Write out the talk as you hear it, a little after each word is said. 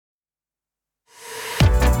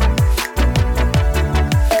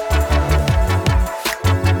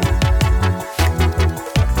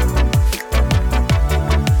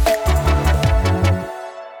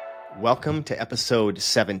Welcome to episode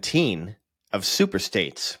 17 of Super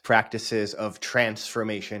States, Practices of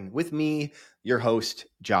Transformation, with me, your host,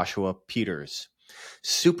 Joshua Peters.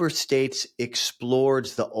 Super States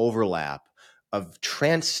explores the overlap of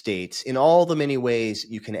trance states in all the many ways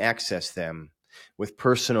you can access them with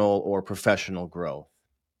personal or professional growth.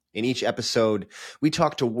 In each episode, we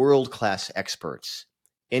talk to world-class experts,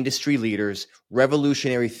 industry leaders,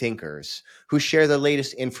 revolutionary thinkers who share the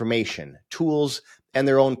latest information, tools, and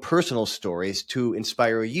their own personal stories to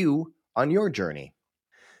inspire you on your journey.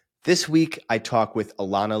 This week, I talk with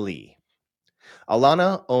Alana Lee.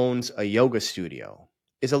 Alana owns a yoga studio,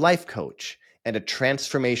 is a life coach, and a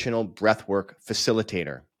transformational breathwork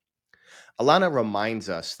facilitator. Alana reminds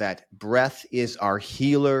us that breath is our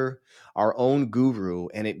healer, our own guru,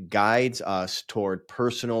 and it guides us toward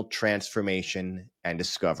personal transformation and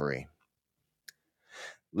discovery.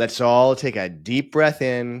 Let's all take a deep breath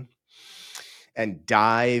in and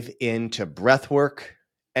dive into breathwork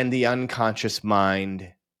and the unconscious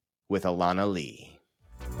mind with Alana Lee.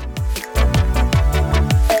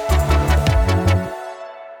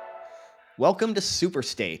 Welcome to Super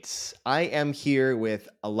States. I am here with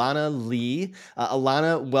Alana Lee.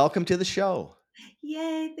 Alana, welcome to the show.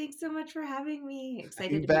 Yay, thanks so much for having me.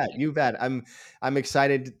 Excited You to be bet. here. You bet. I'm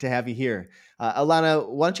excited to have you here. Alana,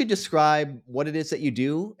 why don't you describe what it is that you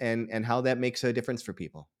do and how that makes a difference for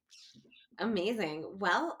people? Amazing.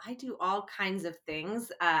 Well, I do all kinds of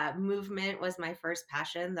things. Movement was my first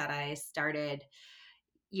passion that I started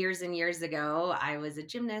years and years ago. I was a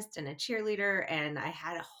gymnast and a cheerleader, and I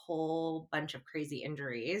had a whole bunch of crazy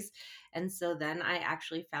injuries. And so then I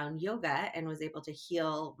actually found yoga and was able to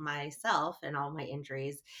heal myself and all my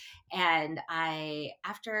injuries. And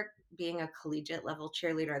after being a collegiate level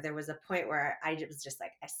cheerleader, there was a point where was just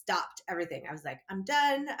like, I stopped everything. I was like, I'm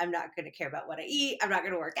done. I'm not going to care about what I eat. I'm not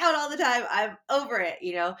going to work out all the time. I'm over it.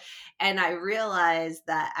 And I realized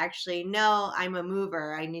that actually, no, I'm a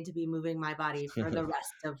mover. I need to be moving my body for the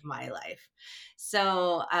rest of my life.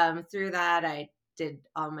 So through that, I did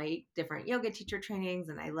all my different yoga teacher trainings,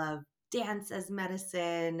 and I love dance as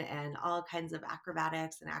medicine, and all kinds of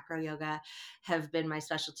acrobatics and acro yoga have been my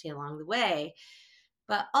specialty along the way.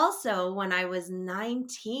 But also, when I was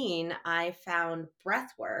 19, I found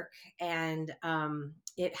breath work, and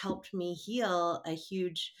it helped me heal a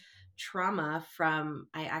huge trauma from.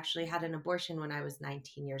 I actually had an abortion when I was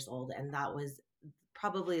 19 years old, and that was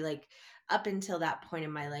probably like up until that point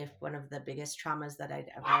in my life one of the biggest traumas that I'd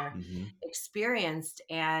ever experienced.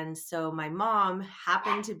 And so my mom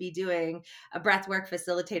happened to be doing a breathwork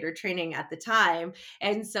facilitator training at the time,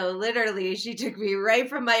 and so literally she took me right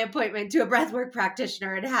from my appointment to a breathwork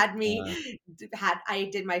practitioner and I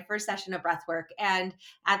did my first session of breathwork. And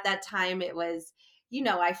at that time it was,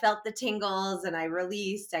 I felt the tingles and I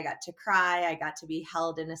released. I got to cry. I got to be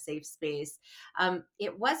held in a safe space.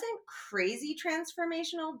 It wasn't crazy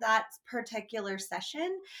transformational, that particular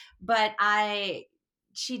session, but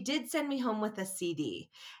she did send me home with a CD,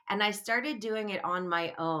 and I started doing it on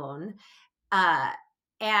my own.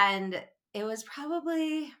 And it was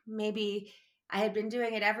probably maybe I had been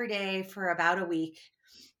doing it every day for about a week.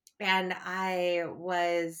 And I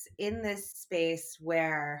was in this space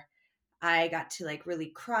where I got to like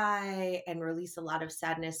really cry and release a lot of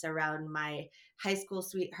sadness around my high school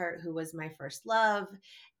sweetheart who was my first love.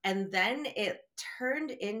 And then it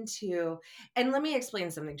turned into, and let me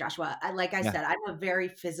explain something, Joshua. Like I Yeah. said, I'm a very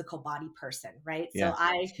physical body person, right? So Yeah.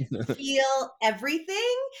 I feel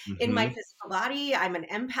everything in my hmm physical body. I'm an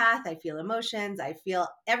empath. I feel emotions. I feel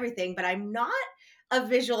everything, but I'm not a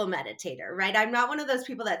visual meditator, right? I'm not one of those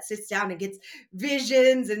people that sits down and gets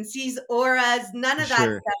visions and sees auras. None of that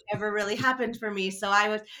Sure. stuff ever really happened for me. So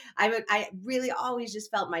I really always just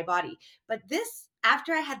felt my body. But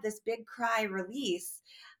after I had this big cry release,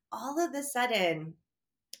 all of a sudden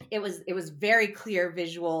it was very clear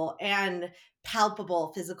visual and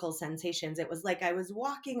palpable physical sensations. It was like I was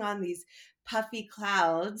walking on these puffy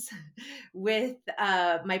clouds with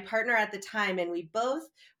my partner at the time, and we both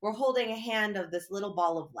were holding a hand of this little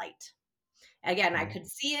ball of light. Again, I could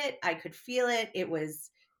see it, I could feel it. It was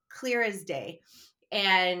clear as day.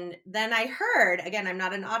 And then I heard, again, I'm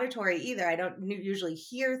not an auditory either. I don't usually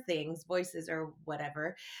hear things, voices or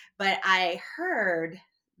whatever, but I heard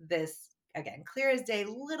this, again, clear as day,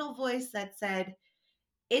 little voice that said,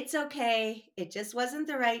 "It's okay. It just wasn't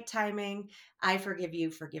the right timing. I forgive you.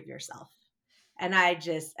 Forgive yourself." And I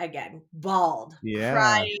just, again, bawled, Yeah.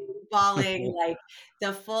 crying, bawling, like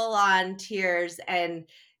the full on tears. And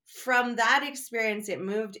from that experience, it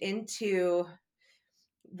moved into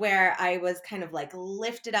where I was kind of like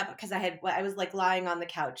lifted up because I was like lying on the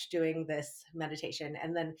couch doing this meditation.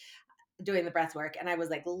 And then doing the breath work, and I was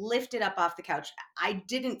like lifted up off the couch. I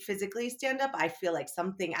didn't physically stand up. I feel like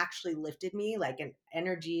something actually lifted me, like an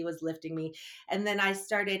energy was lifting me. And then I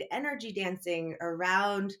started energy dancing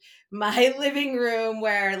around my living room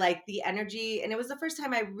where like the energy, and it was the first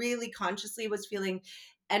time I really consciously was feeling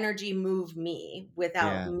energy move me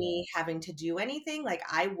without Yeah. me having to do anything. Like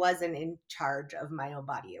I wasn't in charge of my own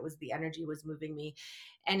body. It was the energy was moving me.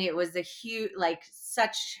 And it was a huge, like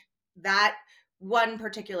such that one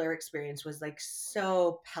particular experience was like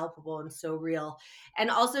so palpable and so real, and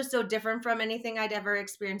also so different from anything I'd ever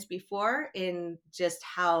experienced before in just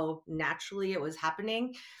how naturally it was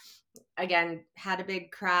happening. Again, had a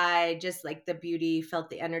big cry, just like the beauty, felt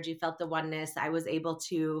the energy, felt the oneness. I was able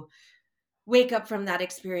to wake up from that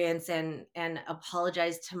experience and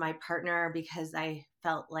apologize to my partner because I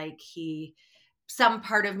felt like some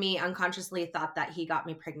part of me unconsciously thought that he got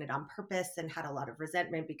me pregnant on purpose and had a lot of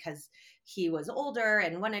resentment because he was older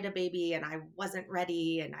and wanted a baby and I wasn't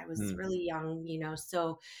ready and I was Hmm. really young,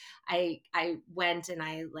 so I went and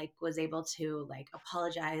I like was able to like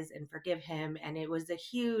apologize and forgive him, and it was a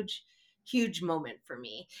huge moment for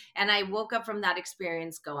me. And I woke up from that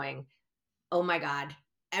experience going, oh my God,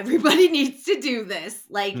 everybody needs to do this.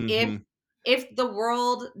 Like Hmm. if the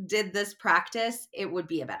world did this practice, it would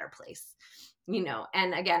be a better place.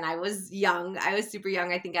 And again, I was young. I was super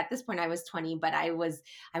young. I think at this point I was 20, but I was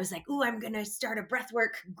like, "Ooh, I'm going to start a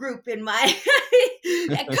breathwork group in my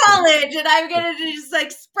at college and I'm going to just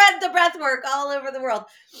like spread the breathwork all over the world."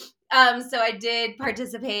 So I did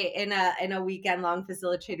participate in a weekend long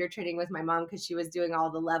facilitator training with my mom because she was doing all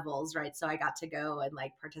the levels, right? So I got to go and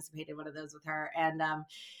like participate in one of those with her, and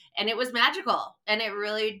it was magical, and it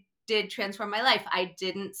really did transform my life. I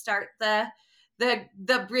didn't start the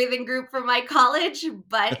breathing group for my college,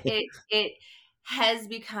 but it has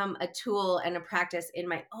become a tool and a practice in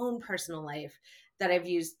my own personal life that I've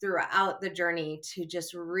used throughout the journey to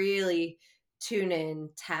just really tune in,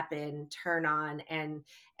 tap in, turn on, and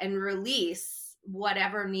release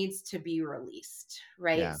whatever needs to be released,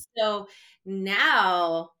 right? Yeah. So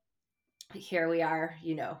now here we are,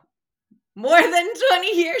 more than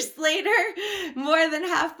 20 years later, more than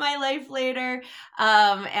half my life later.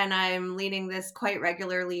 And I'm leading this quite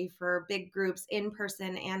regularly for big groups in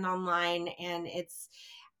person and online.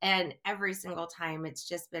 And every single time it's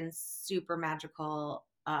just been super magical.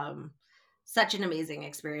 Such an amazing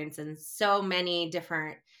experience, and so many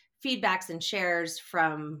different feedbacks and shares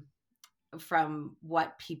from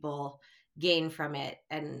what people gain from it.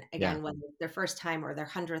 And Yeah. again, whether it's their first time or their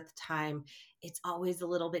 100th time, it's always a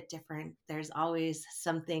little bit different. There's always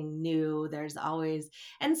something new.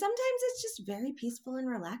 And sometimes it's just very peaceful and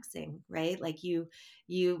relaxing, right? Like you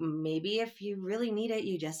maybe if you really need it,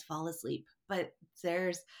 you just fall asleep. But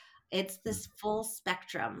it's this full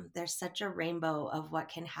spectrum. There's such a rainbow of what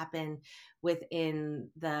can happen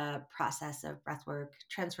within the process of breathwork.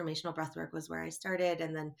 Transformational breathwork was where I started.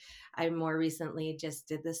 And then I more recently just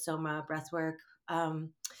did the Soma breathwork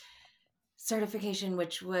certification,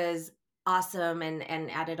 which was awesome,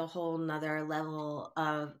 and added a whole nother level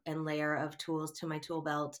of and layer of tools to my tool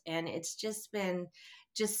belt. And it's just been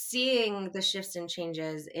just seeing the shifts and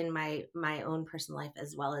changes in my own personal life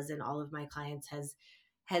as well as in all of my clients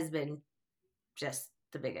has been just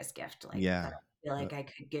the biggest gift, like that Yeah. I feel Uh, like I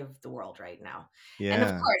could give the world right now. And of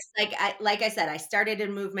yeah. course, like I said, I started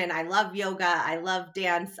in movement. I love yoga. I love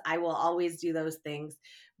dance. I will always do those things.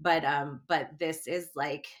 But this is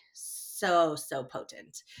like so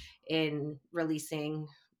potent in releasing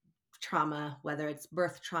trauma, whether it's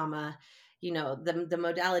birth trauma. The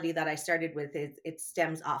modality that I started with is it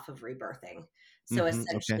stems off of rebirthing. So Okay.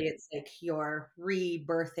 essentially it's like you're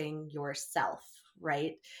rebirthing yourself,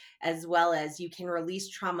 right? As well as you can release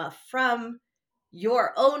trauma from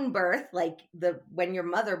your own birth, like the when your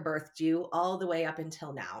mother birthed you, all the way up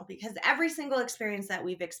until now, because every single experience that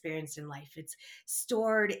we've experienced in life, it's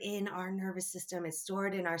stored in our nervous system, it's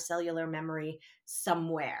stored in our cellular memory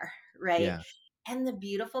somewhere, right? Yeah. And the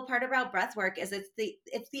beautiful part about breath work is it's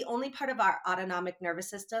the only part of our autonomic nervous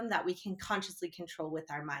system that we can consciously control with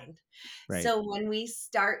our mind. Right. So when we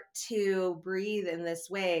start to breathe in this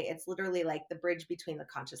way, it's literally like the bridge between the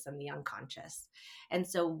conscious and the unconscious. And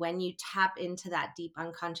so when you tap into that deep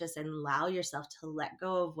unconscious and allow yourself to let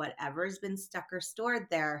go of whatever's been stuck or stored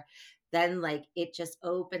there, then like it just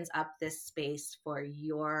opens up this space for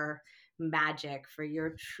your magic, for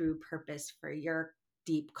your true purpose, for your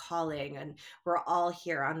deep calling. And we're all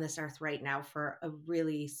here on this earth right now for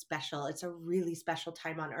it's a really special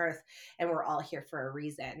time on earth, and we're all here for a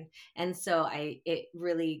reason. And so it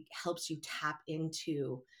really helps you tap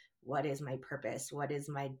into what is my purpose, what is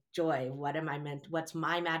my joy, what's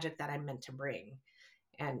my magic that I'm meant to bring.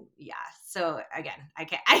 And yeah, so again, I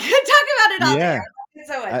could talk about it all day. Yeah. I love it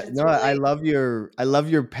so much. It's No, I really, love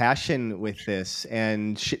your passion with this,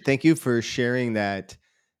 and thank you for sharing that.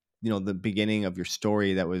 The beginning of your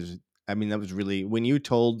story. That was, I mean, that was really when you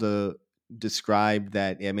described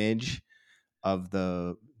that image of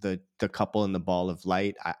the couple in the ball of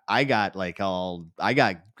light. I got I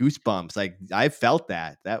got goosebumps. Like I felt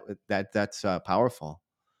that's powerful.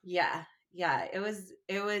 yeah, yeah. It was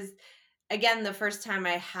again the first time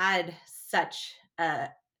I had such a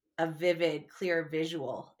vivid, clear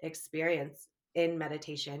visual experience in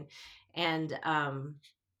meditation, and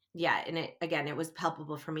yeah, and it again, it was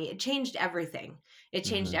palpable for me. It changed everything. It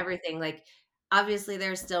changed Hmm. everything. Like obviously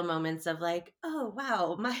there's still moments of like, oh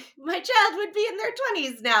wow, my child would be in their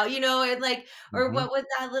 20s now, and like, or Hmm. what would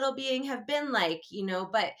that little being have been like,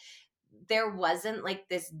 but there wasn't like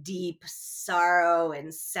this deep sorrow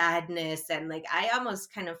and sadness, and like I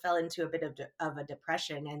almost kind of fell into a bit of a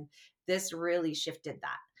depression, and this really shifted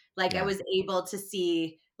that. Like I Yeah. was able to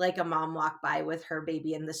see like a mom walk by with her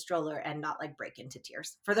baby in the stroller and not like break into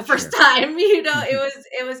tears for the first Sure. time. It Hmm.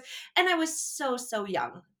 was and I was so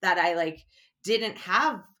young that I like didn't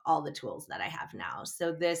have all the tools that I have now.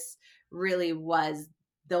 So this really was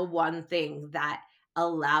the one thing that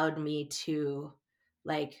allowed me to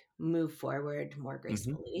like move forward more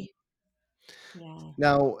Hmm. gracefully. Yeah.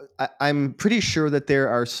 Now, I'm pretty sure that there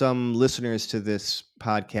are some listeners to this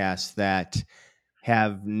podcast that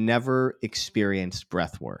have never experienced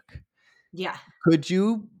breath work. Yeah. Could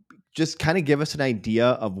you just kind of give us an idea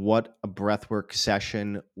of what a breathwork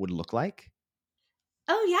session would look like?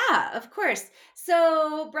 Oh yeah, of course.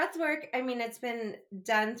 So breath work, I mean, it's been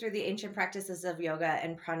done through the ancient practices of yoga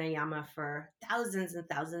and pranayama for thousands and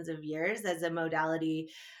thousands of years as a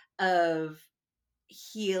modality of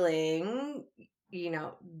healing,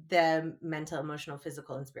 the mental, emotional,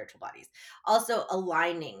 physical, and spiritual bodies. Also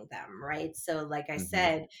aligning them, right? So like I Hmm.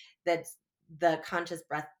 said, that's the conscious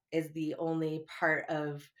breath is the only part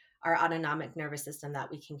of our autonomic nervous system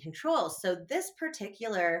that we can control. So this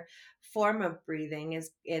particular form of breathing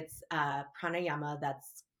it's pranayama,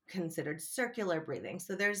 that's considered circular breathing.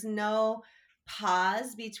 So there's no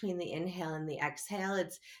pause between the inhale and the exhale.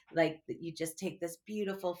 It's like you just take this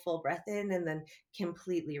beautiful full breath in and then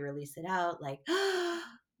completely release it out, like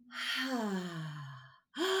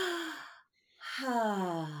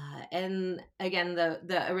and again,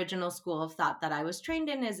 the original school of thought that I was trained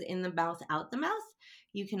in is in the mouth, out the mouth.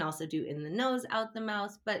 You can also do in the nose, out the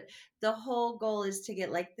mouth, but the whole goal is to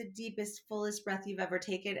get like the deepest, fullest breath you've ever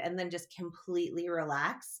taken and then just completely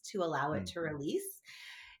relax to allow it to Hmm. release.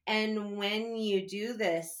 And when you do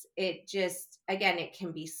this, it just, again, it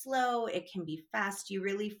can be slow, it can be fast. You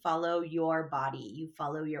really follow your body, you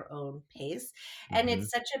follow your own pace. And Hmm. it's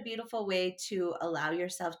such a beautiful way to allow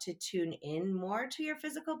yourself to tune in more to your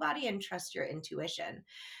physical body and trust your intuition.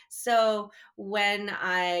 So when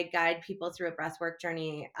I guide people through a breathwork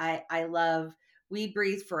journey, I love, we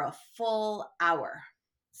breathe for a full hour.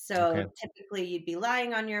 Okay. So typically you'd be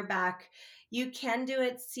lying on your back. You can do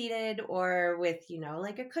it seated or with,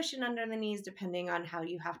 like a cushion under the knees, depending on how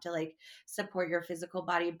you have to like support your physical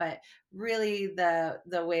body. But really the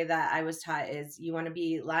way that I was taught is you want to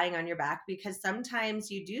be lying on your back, because sometimes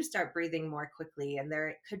you do start breathing more quickly and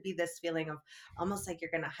there could be this feeling of almost like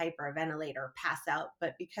you're going to hyperventilate or pass out.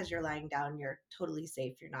 But because you're lying down, you're totally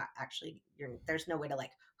safe. You're not actually, there's no way to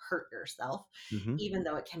like hurt yourself, Hmm. even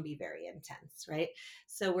though it can be very intense, right?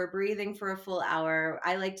 So we're breathing for a full hour.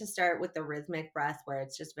 I like to start with the rhythmic breath where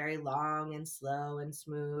it's just very long and slow and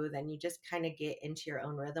smooth, and you just kind of get into your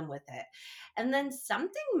own rhythm with it. And then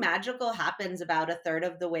something magical happens about a third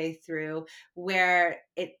of the way through, where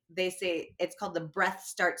they say it's called the breath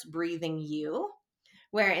starts breathing you,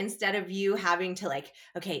 where instead of you having to like,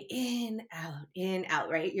 okay, in out,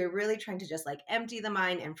 right, you're really trying to just like empty the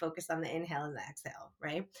mind and focus on the inhale and the exhale,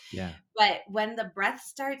 right? Yeah. But when the breath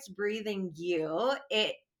starts breathing you,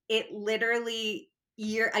 it literally,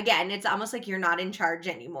 you're, again, it's almost like you're not in charge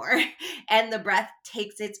anymore. And the breath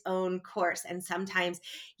takes its own course. And sometimes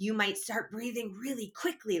you might start breathing really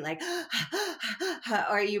quickly, like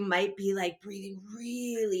or you might be like breathing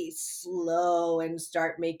really slow and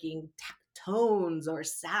start making tones or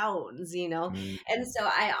sounds. And Mm-hmm. so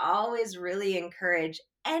I always really encourage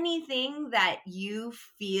anything that you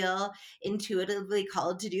feel intuitively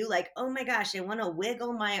called to do, like, oh my gosh, I want to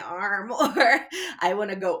wiggle my arm, or I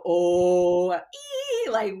want to go, oh,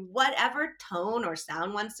 like whatever tone or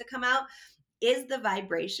sound wants to come out, is the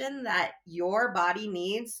vibration that your body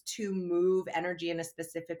needs to move energy in a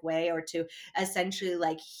specific way, or to essentially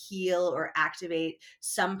like heal or activate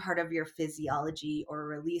some part of your physiology or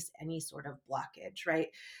release any sort of blockage, right?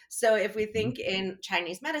 So if we Mhm. think in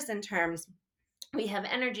Chinese medicine terms, we have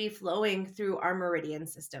energy flowing through our meridian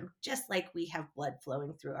system, just like we have blood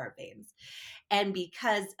flowing through our veins. And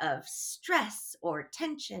because of stress or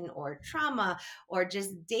tension or trauma or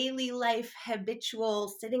just daily life, habitual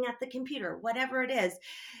sitting at the computer, whatever it is,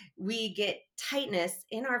 we get tightness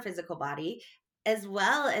in our physical body as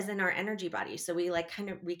well as in our energy body. So we like kind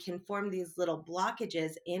of we can form these little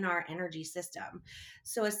blockages in our energy system.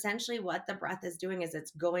 So essentially what the breath is doing is it's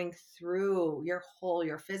going through your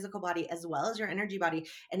physical body as well as your energy body,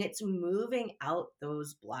 and it's moving out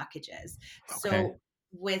those blockages. Okay. So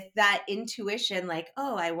with that intuition, like,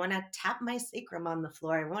 oh, I want to tap my sacrum on the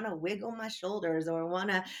floor, I want to wiggle my shoulders, or I want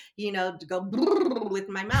to, go with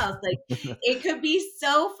my mouth, like it could be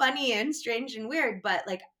so funny and strange and weird, but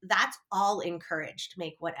like that's all encouraged.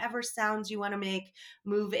 Make whatever sounds you want to make,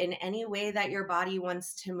 move in any way that your body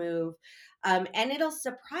wants to move. And it'll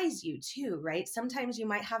surprise you too, right? Sometimes you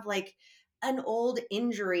might have like an old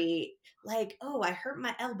injury, like, oh, I hurt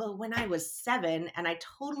my elbow when I was 7 and I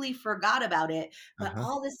totally forgot about it. But Uh-huh.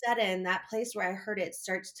 all of a sudden, that place where I hurt it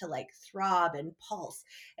starts to like throb and pulse.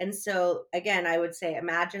 And so, again, I would say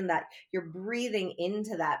imagine that you're breathing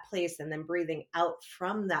into that place and then breathing out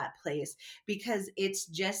from that place, because it's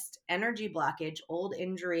just energy blockage, old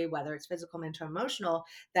injury, whether it's physical, mental, emotional,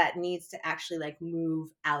 that needs to actually like move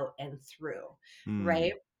out and through, Mm.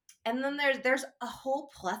 right? And then there's a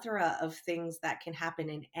whole plethora of things that can happen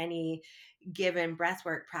in any given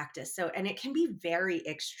breathwork practice. So, and it can be very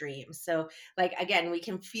extreme. So, like, again, we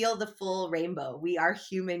can feel the full rainbow. We are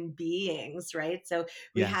human beings, right? So,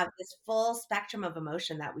 we Yeah. have this full spectrum of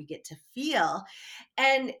emotion that we get to feel,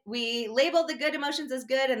 and we label the good emotions as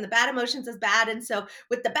good and the bad emotions as bad. And so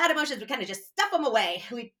with the bad emotions, we kind of just stuff them away.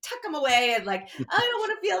 We tuck them away and like, I don't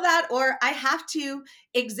want to feel that, or I have to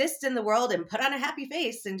exist in the world and put on a happy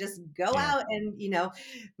face and just go Yeah. out and,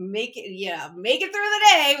 make it through the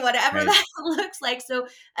day, whatever Right. that looks like. So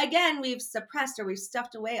again, we've suppressed or we've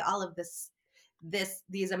stuffed away all of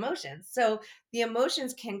these emotions. So the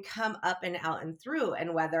emotions can come up and out and through,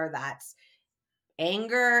 and whether that's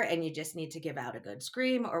anger and you just need to give out a good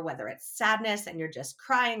scream, or whether it's sadness and you're just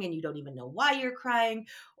crying and you don't even know why you're crying,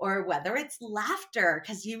 or whether it's laughter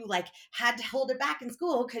because you like had to hold it back in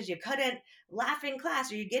school because you couldn't laugh in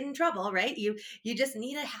class or you get in trouble, right? You just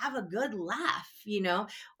need to have a good laugh,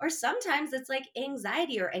 or sometimes it's like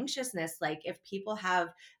anxiety or anxiousness. Like if people have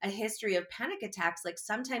a history of panic attacks, like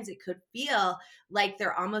sometimes it could feel like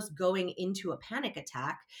they're almost going into a panic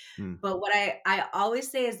attack. Mm. But what I always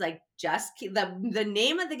say is like just keep the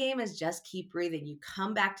name of the game is just keep breathing. You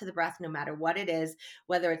come back to the breath no matter what it is,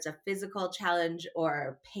 whether it's a physical challenge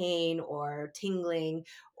or pain or tingling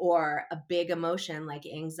or a big emotion like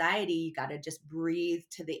anxiety. You got to just breathe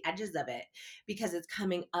to the edges of it because it's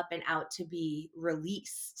coming up and out to be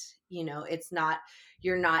released. It's not,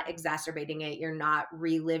 you're not exacerbating it, you're not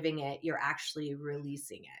reliving it, you're actually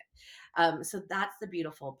releasing it. So that's the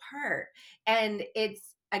beautiful part. And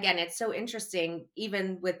it's so interesting,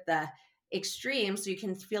 even with the extreme. So you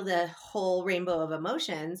can feel the whole rainbow of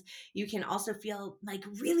emotions. You can also feel like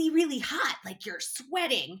really, really hot, like you're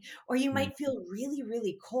sweating, or you Mm. might feel really,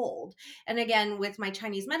 really cold. And again, with my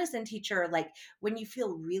Chinese medicine teacher, like when you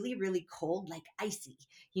feel really, really cold, like icy,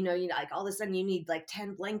 like all of a sudden you need like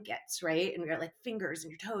 10 blankets, right? And your like fingers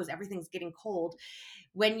and your toes, everything's getting cold.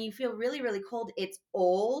 When you feel really, really cold, it's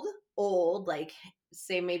old, like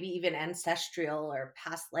say maybe even ancestral or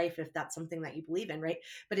past life, if that's something that you believe in, right?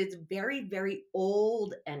 But it's very, very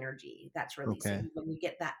old energy that's Okay. releasing. When you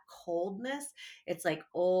get that coldness, it's like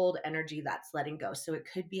old energy that's letting go. So it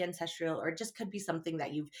could be ancestral, or it just could be something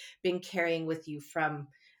that you've been carrying with you from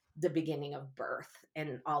the beginning of birth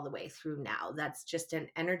and all the way through now. That's just an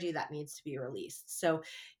energy that needs to be released. So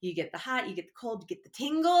you get the hot, you get the cold, you get the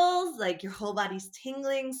tingles, like your whole body's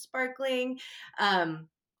tingling, sparkling. Um,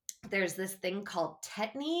 there's this thing called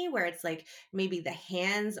tetany where it's like maybe the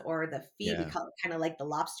hands or the feet, we Yeah. call it kind of like the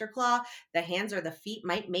lobster claw, the hands or the feet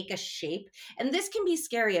might make a shape. And this can be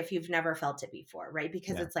scary if you've never felt it before, right?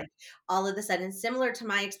 Because Yeah. it's like all of a sudden, similar to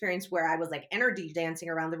my experience where I was like energy dancing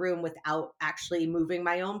around the room without actually moving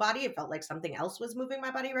my own body. It felt like something else was moving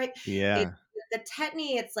my body, right? It Yeah. the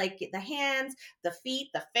tetany, it's like the hands, the feet,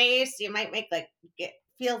 the face, you might make like it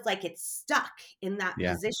feels like it's stuck in that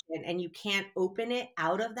Yeah. position and you can't open it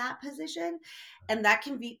out of that position, and that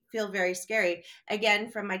can feel very scary.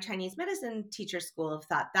 Again, from my Chinese medicine teacher school of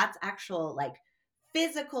thought, that's actual like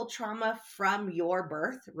physical trauma from your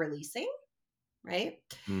birth releasing. right?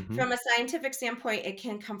 Mm-hmm. From a scientific standpoint, it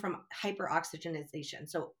can come from hyperoxygenation,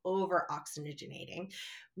 so over oxygenating,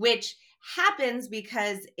 which happens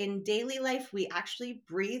because in daily life, we actually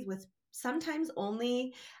breathe with sometimes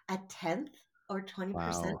only a tenth or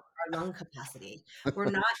 20% of Wow. our lung capacity. We're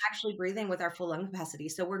not actually breathing with our full lung capacity.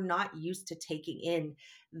 So we're not used to taking in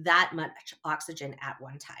that much oxygen at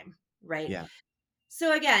one time, right? Yeah.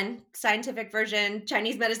 So again, scientific version,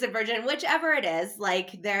 Chinese medicine version, whichever it is,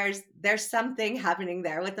 like there's something happening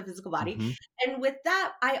there with the physical body. Mm-hmm. And with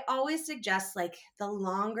that, I always suggest like the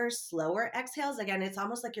longer, slower exhales. Again, it's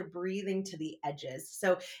almost like you're breathing to the edges.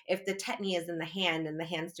 So if the tetany is in the hand and the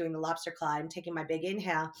hand's doing the lobster claw, I'm taking my big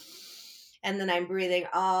inhale and then I'm breathing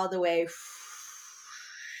all the way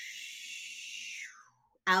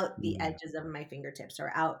out the Mm. edges of my fingertips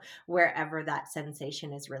or out wherever that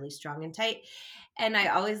sensation is really strong and tight. And I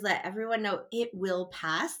always let everyone know it will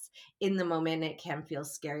pass. In the moment, it can feel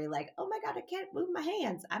scary, like, oh my God, I can't move my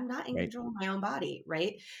hands. I'm not in Right. control of my own body,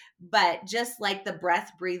 right? But just like the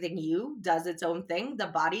breath breathing you does its own thing, the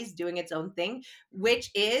body's doing its own thing,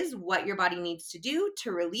 which is what your body needs to do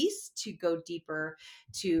to release, to go deeper,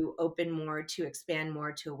 to open more, to expand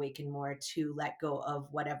more, to awaken more, to let go of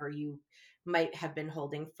whatever you might have been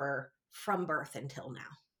holding for from birth until now.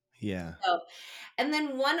 Yeah. So, and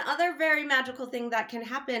then one other very magical thing that can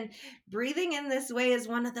happen, breathing in this way is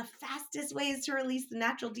one of the fastest ways to release the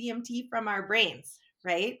natural DMT from our brains,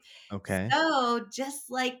 right? Okay. So,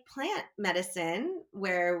 just like plant medicine,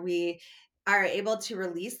 where we are able to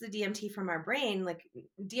release the DMT from our brain, like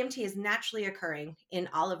DMT is naturally occurring in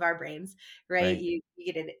all of our brains, right? Right. You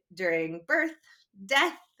get it during birth,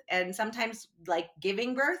 death, and sometimes like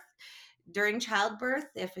giving birth during childbirth.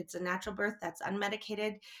 If it's a natural birth that's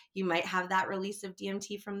unmedicated, you might have that release of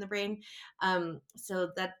DMT from the brain.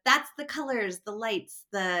 So that's the colors, the lights,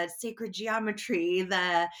 the sacred geometry,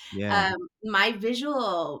 the Yeah. my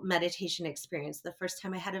visual meditation experience, the first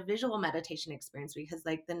time I had a visual meditation experience, because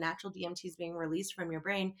like the natural DMT is being released from your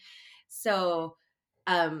brain. So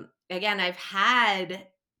again, I've had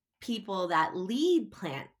people that lead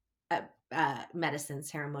plant uh, medicine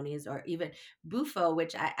ceremonies, or even bufo,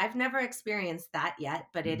 which I've never experienced that yet,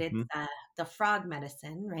 but it's Mm-hmm. the frog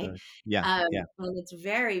medicine, right? Yeah. Yeah. And it's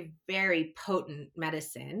very, very potent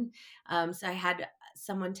medicine. So I had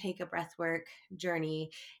someone take a breathwork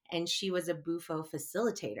journey, and she was a bufo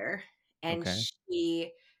facilitator, and Okay.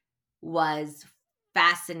 she was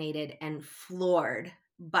fascinated and floored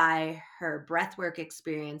by her breathwork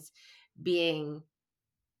experience being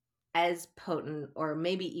as potent or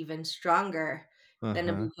maybe even stronger than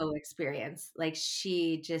a Uh-huh. Buffo experience. Like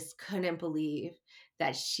she just couldn't believe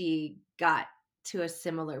that she got to a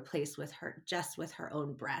similar place with her, just with her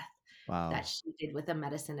own breath, that Wow. she did with a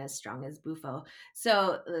medicine as strong as Bufo.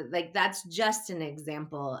 So like that's just an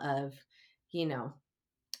example of, you know,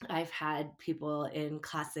 I've had people in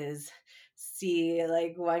classes see,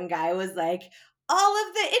 like one guy was like, all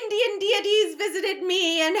of the Indian deities visited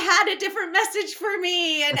me and had a different message for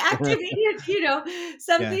me and activated,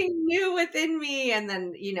 Yeah. something new within me. And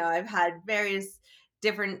then, I've had various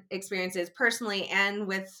different experiences personally and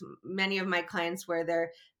with many of my clients where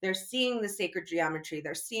they're seeing the sacred geometry,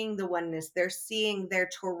 they're seeing the oneness, they're seeing their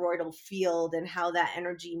toroidal field and how that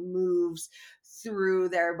energy moves through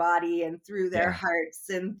their body and through their Yeah. hearts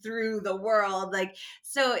and through the world. Like,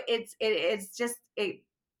 so it's just, it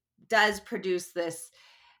does produce this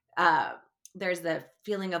uh there's the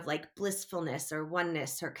feeling of like blissfulness or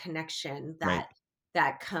oneness or connection Right.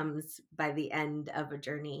 that comes by the end of a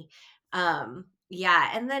journey.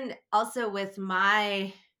 Yeah, and then also with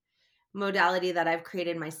my modality that I've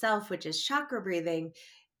created myself, which is chakra breathing,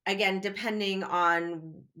 again, depending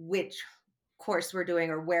on which course we're doing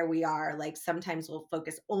or where we are, like sometimes we'll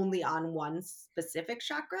focus only on one specific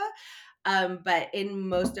chakra. But in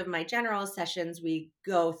most of my general sessions, we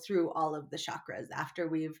go through all of the chakras. After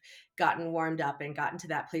we've gotten warmed up and gotten to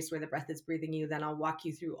that place where the breath is breathing you, then I'll walk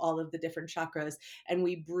you through all of the different chakras, and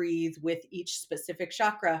we breathe with each specific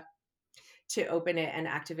chakra to open it and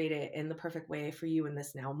activate it in the perfect way for you in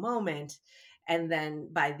this now moment. And then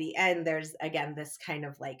by the end, there's again this kind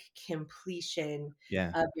of like completion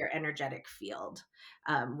Yeah. of your energetic field,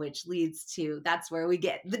 which leads to that's where we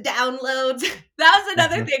get the downloads. That was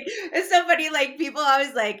another Uh-huh. thing. It's so funny. Like people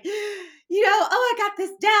always like, oh, I got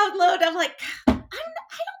this download. I'm like, I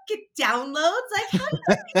don't get downloads. Like, how do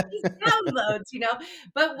I get these downloads?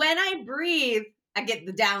 But when I breathe, I get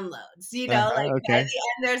the downloads, like Uh-huh. by the Okay.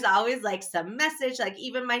 end, there's always like some message, like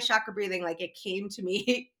even my chakra breathing, like it came to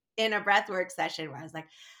me in a breathwork session where I was like,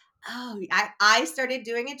 oh, I started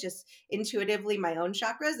doing it just intuitively, my own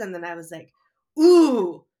chakras. And then I was like,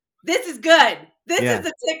 ooh, this is good. This is Yeah.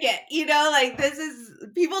 the ticket, like this is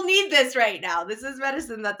people need this right now. This is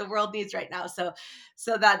medicine that the world needs right now. So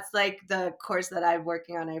that's like the course that I'm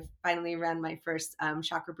working on. I finally ran my first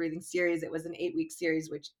chakra breathing series. It was an 8-week series,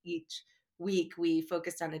 which each week we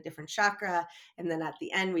focused on a different chakra. And then at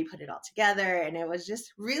the end, we put it all together. And it was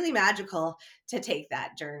just really magical to take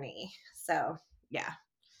that journey. So, yeah.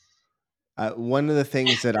 One of the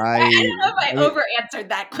things that I don't know if I I mean, over answered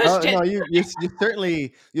that oh question. no,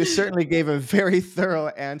 you certainly gave a very thorough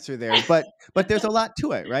answer there, but there's a lot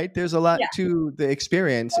to it, right? There's a Yeah. lot to the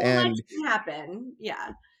experience, So much and can happen.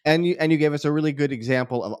 Yeah. you gave us a really good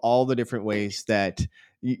example of all the different ways that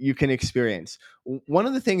you can experience. One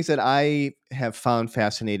of the things that I have found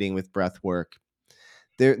fascinating with breath work,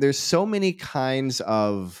 there's so many kinds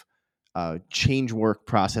of change work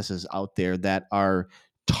processes out there that are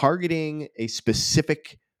targeting a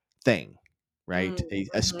specific thing, right?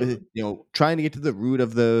 Mm-hmm. Trying to get to the root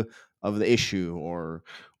of the issue, or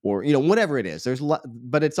whatever it is.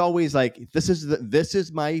 But it's always like this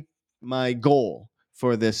is my goal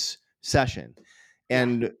for this session. Yeah.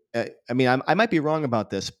 And I mean, I might be wrong about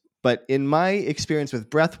this, but in my experience with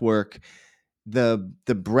breath work, the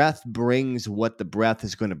breath brings what the breath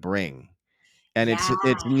is going to bring, and Yeah.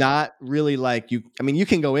 it's not really like you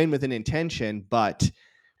can go in with an intention, but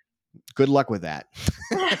good luck with that.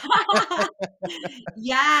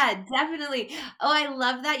 Yeah, definitely. Oh, I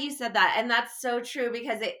love that you said that. And that's so true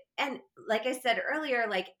because and like I said earlier,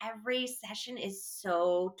 like every session is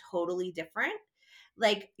so totally different.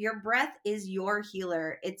 Like your breath is your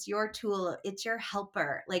healer, it's your tool, it's your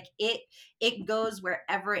helper. Like it goes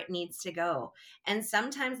wherever it needs to go. And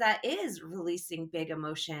sometimes that is releasing big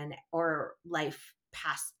emotion or life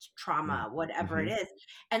past trauma, whatever it Mm-hmm. is.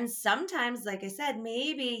 And sometimes, like I said,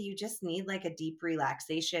 maybe you just need like a deep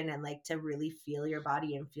relaxation and like to really feel your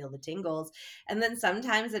body and feel the tingles. And then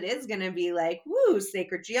sometimes it is going to be like, woo,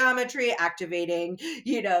 sacred geometry activating,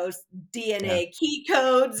 Yeah. DNA key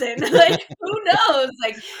codes and like who knows?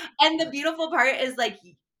 Like, and the beautiful part is like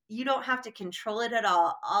you don't have to control it at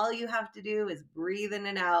all. All you have to do is breathe in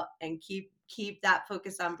and out and keep that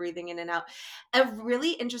focus on breathing in and out. A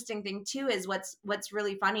really interesting thing too is what's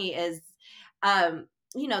really funny is um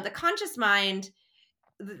the conscious mind,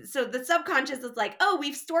 so the subconscious is like, oh,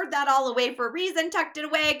 we've stored that all away for a reason, tucked it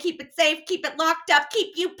away, keep it safe, keep it locked up,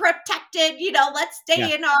 keep you protected, let's Yeah.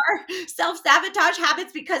 stay in our self-sabotage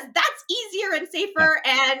habits because that's easier and Yeah. safer,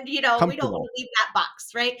 and we don't want Comfortable. to leave that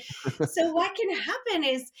box, right? So what can happen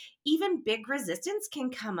is even big resistance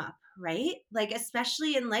can come up, right? Like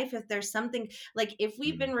especially in life, if there's something, like if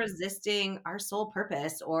we've Mm. been resisting our soul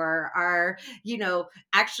purpose or our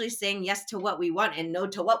actually saying yes to what we want and no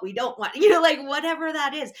to what we don't want, like whatever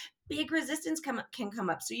that is, big resistance can come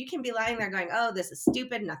up. So you can be lying there going, oh, this is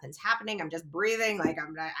stupid, nothing's happening, I'm just breathing, like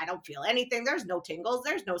I don't feel anything, there's no tingles,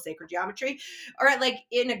 there's no sacred geometry. Or like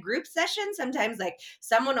in a group session, sometimes like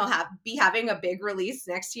someone will be having a big release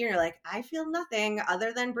next to you and you're like, I feel nothing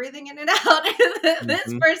other than breathing in and out.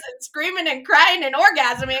 This Mhm. person screaming and crying and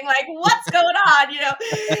orgasming, like what's going on,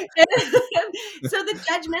 so the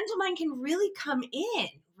judgmental mind can really come in,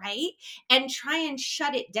 right? And try and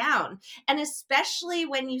shut it down. And especially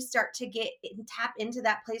when you start to tap into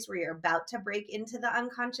that place where you're about to break into the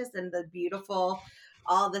unconscious and the beautiful,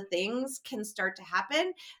 all the things can start to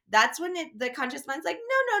happen. That's when the conscious mind's like,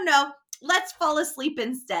 no, let's fall asleep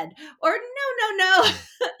instead. Or no,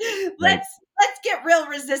 Right. let's get real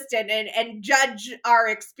resistant and judge our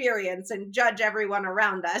experience and judge everyone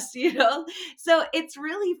around us, So it's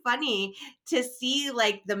really funny to see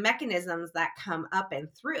like the mechanisms that come up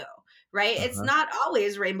and through, right? It's Uh-huh. not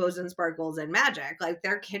always rainbows and sparkles and magic. Like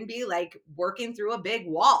there can be like working through a big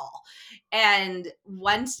wall. And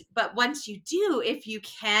once you do, if you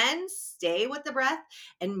can stay with the breath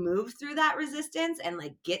and move through that resistance and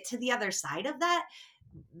like get to the other side of that,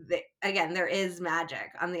 again, there is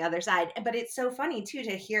magic on the other side. But it's so funny too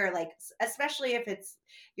to hear, like especially if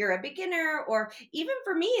you're a beginner, or even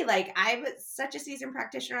for me, like I was such a seasoned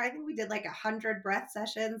practitioner, I think we did like 100 breath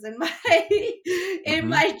sessions in my in Mhm.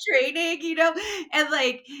 my training, and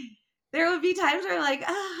like there would be times where like,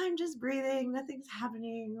 I'm just breathing, nothing's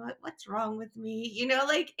happening, what's wrong with me,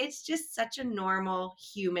 like it's just such a normal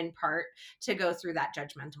human part to go through that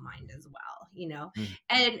judgmental mind as well,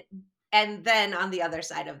 Mm. and then on the other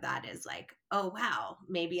side of that is like, oh wow,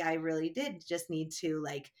 maybe I really did just need to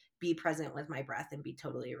like be present with my breath and be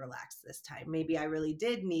totally relaxed this time. Maybe I really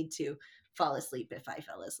did need to fall asleep if I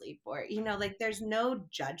fell asleep, or, like there's no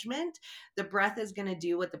judgment. The breath is going to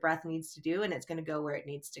do what the breath needs to do, and it's going to go where it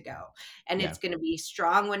needs to go. And Yeah. it's going to be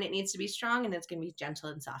strong when it needs to be strong, and it's going to be gentle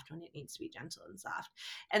and soft when it needs to be gentle and soft.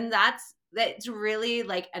 And that's really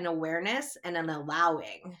like an awareness and an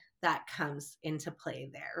allowing that comes into play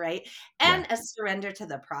there, right? Yeah. And a surrender to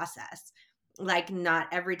the process. Like, not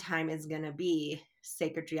every time is going to be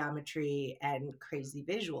sacred geometry and crazy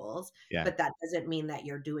visuals, Yeah. but that doesn't mean that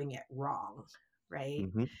you're doing it wrong, right?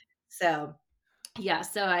 Hmm. So yeah,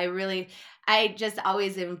 so I just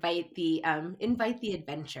always invite the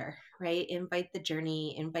adventure, right? Invite the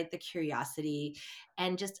journey, invite the curiosity,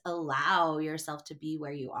 and just allow yourself to be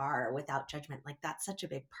where you are without judgment. Like, that's such a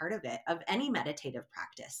big part of it, of any meditative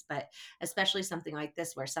practice, but especially something like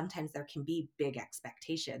this, where sometimes there can be big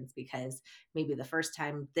expectations because maybe the first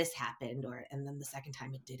time this happened, and then the second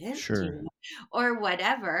time it didn't, Sure. or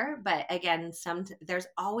whatever. But again, there's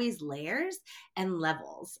always layers and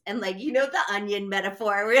levels. And like, the onion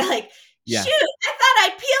metaphor, where you're like, shoot, Yeah. I thought I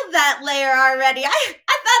peeled that layer already. I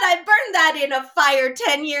thought I burned that in a fire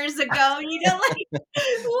 10 years ago. Like,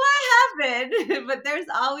 what happened? But there's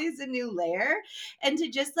always a new layer. And to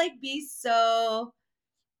just like be so,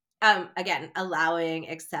 again, allowing,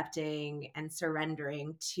 accepting, and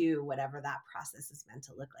surrendering to whatever that process is meant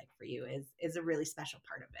to look like for you is a really special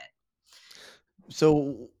part of it.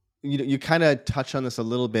 So you kind of touch on this a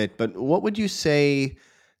little bit, but what would you say?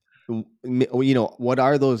 What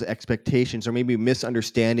are those expectations or maybe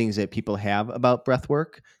misunderstandings that people have about breath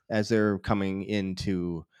work as they're coming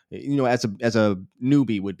into, as a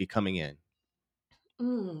newbie would be coming in?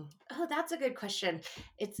 Oh, that's a good question.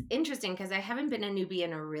 It's interesting because I haven't been a newbie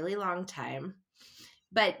in a really long time,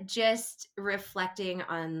 but just reflecting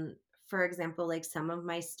on, for example, like some of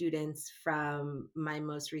my students from my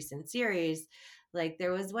most recent series, like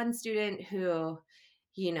there was one student who,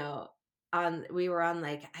 you know, we were on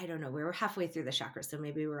like, I don't know, we were halfway through the chakra. So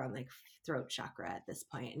maybe we were on like throat chakra at this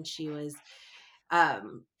point, and she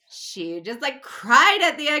just like cried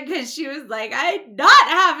at the end because she was like, I'm not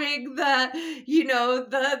having the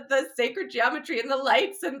sacred geometry and the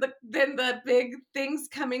lights and the big things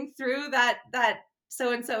coming through that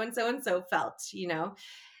so and so and so and so felt.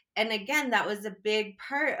 And again, that was a big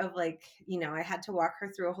part of like, I had to walk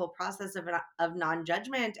her through a whole process of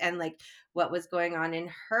non-judgment and like what was going on in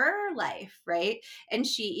her life, right? And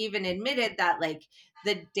she even admitted that like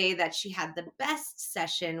the day that she had the best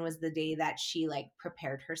session was the day that she like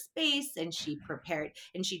prepared her space, and she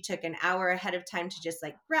took an hour ahead of time to just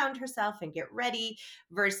like ground herself and get ready,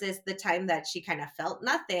 versus the time that she kind of felt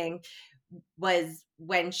nothing was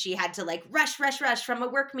when she had to like rush from a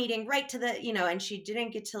work meeting right to and she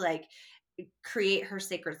didn't get to like create her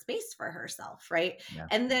sacred space for herself, right? Yeah.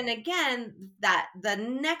 And then again, that the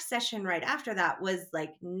next session right after that was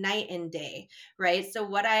like night and day, right? So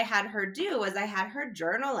what I had her do was I had her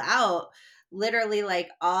journal out literally like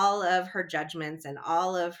all of her judgments and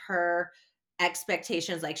all of her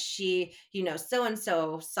expectations. Like, she, so and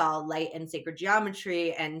so saw light and sacred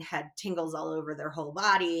geometry and had tingles all over their whole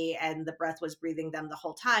body, and the breath was breathing them the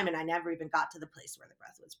whole time, and I never even got to the place where the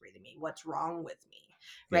breath was breathing me. What's wrong with me?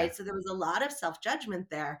 Yeah. Right? So there was a lot of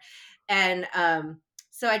self-judgment there. And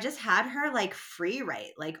so I just had her like free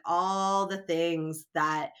write like all the things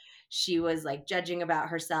that she was like judging about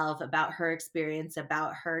herself, about her experience,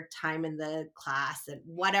 about her time in the class, and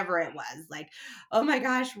whatever it was. Like, oh my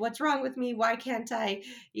gosh, what's wrong with me? Why can't I?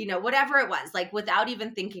 Whatever it was, like without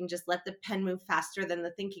even thinking, just let the pen move faster than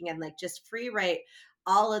the thinking, and like just free write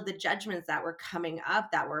all of the judgments that were coming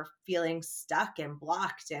up, that were feeling stuck and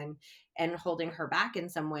blocked and holding her back in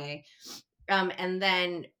some way. And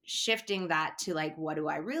then shifting that to like, what do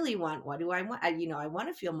I really want? What do I want? I want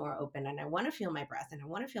to feel more open, and I want to feel my breath, and I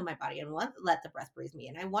want to feel my body, and I want to let the breath breathe me,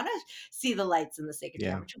 and I want to see the lights and the sacred Yeah.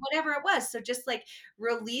 geometry, whatever it was. So just like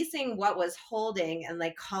releasing what was holding and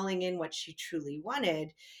like calling in what she truly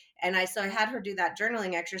wanted. And I had her do that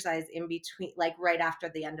journaling exercise in between, like right after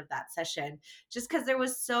the end of that session, just because there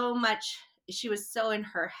was so much. She was so in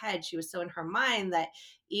her head, she was so in her mind, that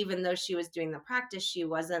even though she was doing the practice, she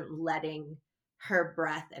wasn't letting her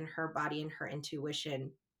breath and her body and her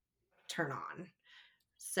intuition turn on.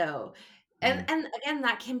 So, and Mm. and again,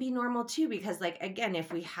 that can be normal too, because like again,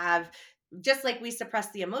 if we have, just like we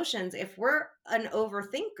suppress the emotions, if we're an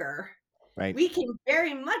overthinker, Right. we can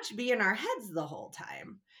very much be in our heads the whole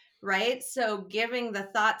time, right? So giving the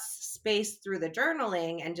thoughts space through the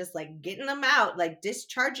journaling and just like getting them out, like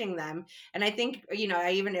discharging them. And I think,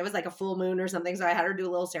 it was like a full moon or something, so I had her do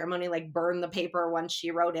a little ceremony, like burn the paper once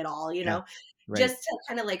she wrote it all, Yeah. Right. just to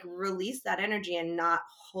kind of like release that energy and not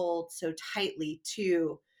hold so tightly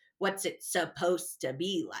to what's it supposed to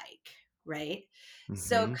be like. right?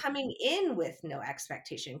 So Hmm. coming in with no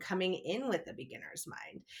expectation, coming in with a beginner's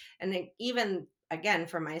mind. And then even again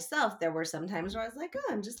for myself, there were some times where I was like,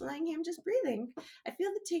 oh, I'm just lying here, I'm just breathing. I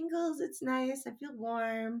feel the tingles, it's nice, I feel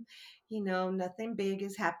warm, nothing big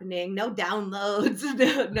is happening, no downloads,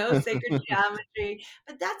 no sacred geometry,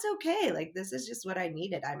 but that's okay. Like this is just what I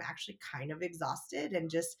needed. I'm actually kind of exhausted, and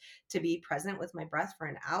just to be present with my breath for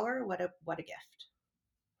an hour, what a gift,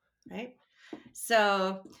 right?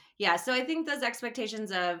 So, yeah, so I think those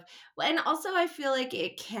expectations of, and also I feel like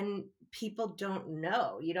people don't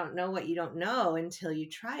know. You don't know what you don't know until you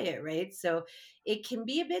try it, right? So it can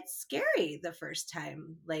be a bit scary the first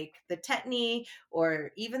time, like the tetany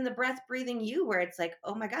or even the breath breathing you, where it's like,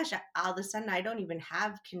 oh my gosh, all of a sudden I don't even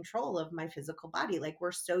have control of my physical body. Like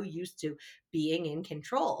we're so used to being in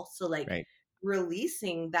control. So, like, Right.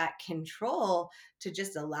 releasing that control to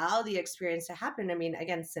just allow the experience to happen. I mean,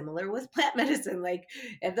 again, similar with plant medicine, like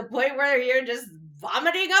at the point where you're just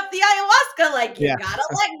vomiting up the ayahuasca, like you Yeah. gotta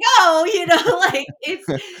let go, like it's,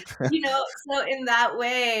 so in that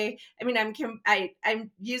way, I mean,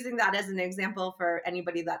 I'm using that as an example for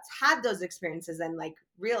anybody that's had those experiences and like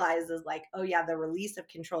realizes like, oh yeah, the release of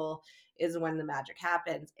control is when the magic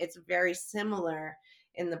happens. It's very similar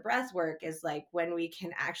in the breath work, is like when we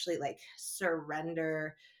can actually like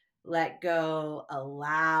surrender, let go,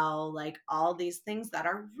 allow, like all these things that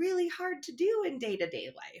are really hard to do in day-to-day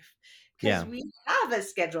life, because Yeah. we have a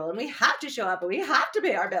schedule and we have to show up and we have to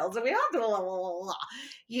pay our bills and we have to blah, blah, blah, blah,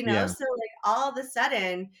 Yeah. so like all of a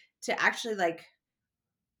sudden to actually like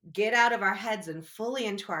get out of our heads and fully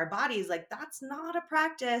into our bodies, like that's not a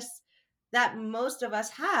practice that most of us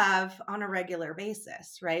have on a regular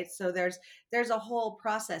basis, right? So there's a whole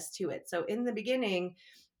process to it. So in the beginning,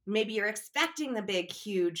 maybe you're expecting the big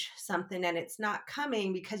huge something and it's not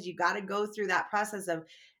coming, because you got to go through that process of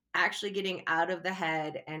actually getting out of the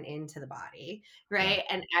head and into the body, Yeah. right?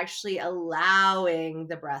 And actually allowing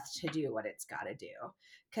the breath to do what it's got to do,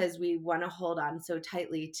 because we want to hold on so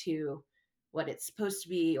tightly to what it's supposed to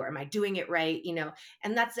be, or am I doing it right?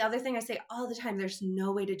 And that's the other thing I say all the time. There's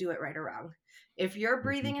no way to do it right or wrong. If you're Mhm.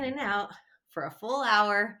 breathing in and out for a full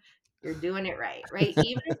hour, you're doing it right, right?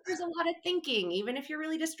 Even if there's a lot of thinking, even if you're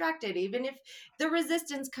really distracted, even if the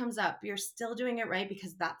resistance comes up, you're still doing it right,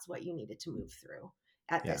 because that's what you needed to move through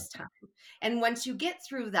at Yeah. this time. And once you get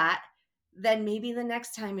through that, then maybe the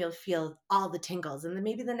next time you'll feel all the tingles, and then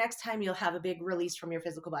maybe the next time you'll have a big release from your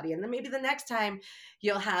physical body, and then maybe the next time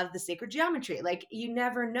you'll have the sacred geometry. Like you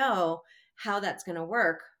never know how that's going to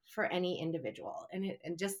work for any individual. And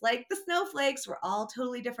just like the snowflakes, we're all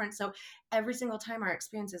totally different. So every single time our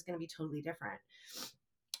experience is going to be totally different.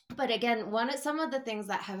 But again, some of the things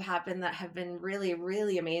that have happened that have been really,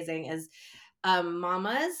 really amazing is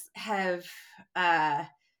mamas have uh,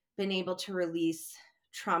 been able to release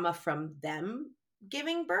trauma from them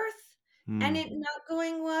giving birth and Mm. it not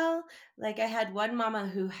going well. Like I had one mama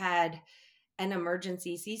who had an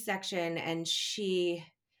emergency C-section, and she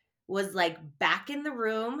was like back in the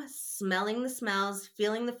room, smelling the smells,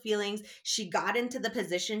 feeling the feelings. She got into the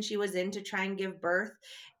position she was in to try and give birth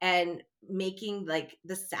and making like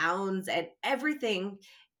the sounds and everything.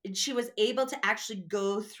 And she was able to actually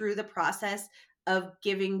go through the process of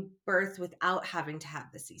giving birth without having to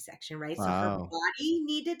have the C-section, right? So her Wow. body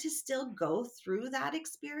needed to still go through that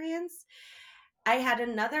experience. I had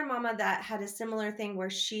another mama that had a similar thing where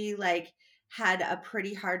she like had a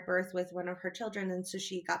pretty hard birth with one of her children, and so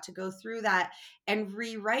she got to go through that and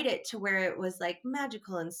rewrite it to where it was like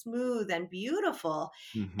magical and smooth and beautiful.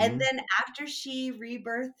 And Hmm. then after she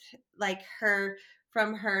rebirthed, like her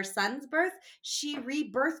from her son's birth, she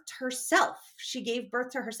rebirthed herself. She gave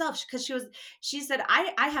birth to herself because she said,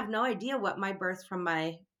 I have no idea what my birth from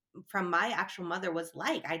my actual mother was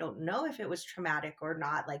like. I don't know if it was traumatic or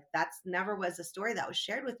not. Like that's never was a story that was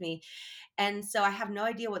shared with me. And so I have no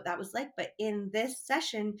idea what that was like. But in this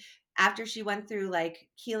session, after she went through like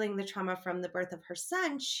healing the trauma from the birth of her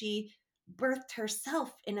son, she birthed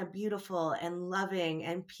herself in a beautiful and loving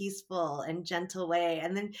and peaceful and gentle way.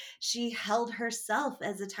 And then she held herself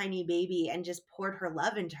as a tiny baby and just poured her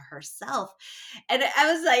love into herself. And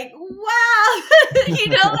I was like, wow,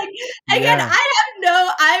 like again, Yeah. I have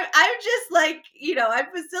no, I'm just like, I'm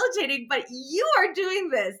facilitating, but you are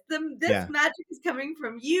doing this. This Yeah. magic is coming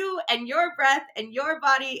from you and your breath and your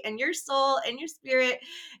body and your soul and your spirit.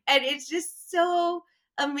 And it's just so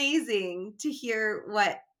amazing to hear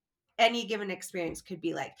what any given experience could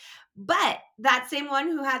be like. But that same one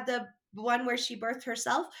who had the one where she birthed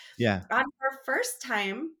herself, Yeah. on her first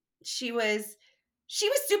time, she was she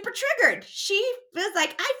was super triggered. She was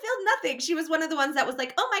like, I feel nothing. She was one of the ones that was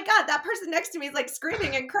like, oh my God, that person next to me is like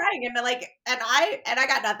screaming and crying. And like, and I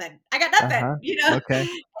got nothing. I got nothing, Uh-huh. you know? Okay.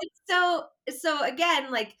 And so again,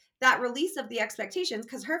 like that release of the expectations,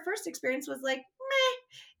 because her first experience was like,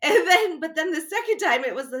 meh. But then the second time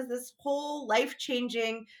it was this whole life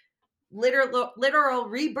changing, literal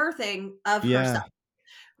rebirthing of Yeah. herself.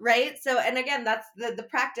 Right. So, and again, that's the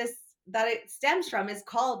practice that it stems from is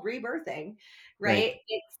called rebirthing, Right. right?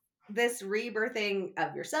 It's this rebirthing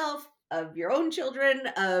of yourself, of your own children,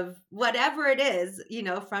 of whatever it is,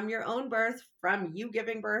 from your own birth, from you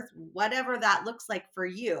giving birth, whatever that looks like for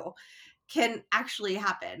you can actually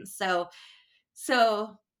happen. So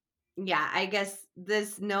yeah, I guess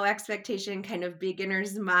this no expectation kind of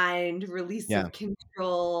beginner's mind, release Yeah, of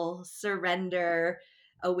control, surrender,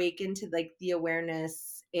 awaken to like the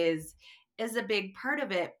awareness is a big part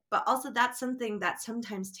of it, but also that's something that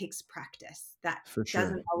sometimes takes practice. That for sure.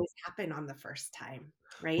 doesn't always happen on the first time,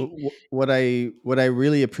 right? What I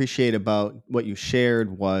really appreciate about what you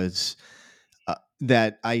shared was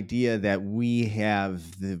that idea that we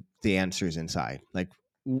have the answers inside. Like,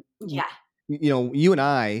 w- w- Yeah. you and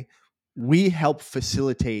I, we help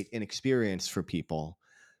facilitate an experience for people,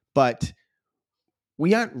 but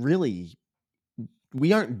we aren't really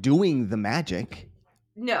we aren't doing the magic.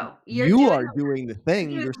 No, You are doing the you're thing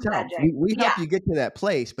doing the yourself. magic. We Yeah. help you get to that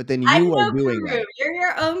place, but then I'm you are no doing guru. You're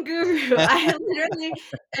your own guru. that.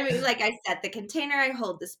 I mean, like I said, the container, I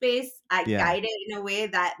hold the space, I Yeah, guide it in a way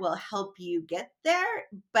that will help you get there,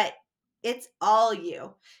 but it's all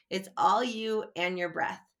you. It's all you and your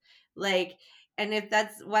breath. Like, and if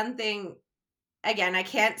that's one thing, again, I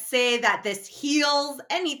can't say that this heals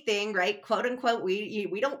anything, right? Quote unquote, we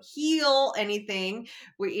don't heal anything,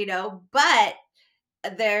 but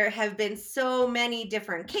there have been so many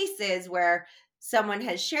different cases where someone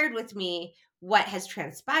has shared with me what has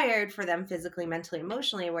transpired for them physically, mentally,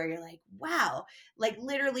 emotionally, where you're like, wow, like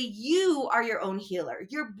literally you are your own healer.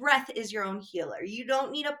 Your breath is your own healer. You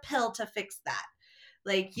don't need a pill to fix that.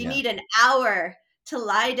 Like you yeah, need an hour to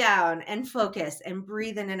lie down and focus and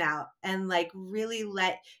breathe in and out and like really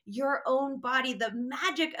let your own body, the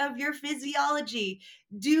magic of your physiology,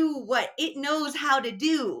 do what it knows how to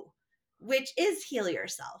do, which is heal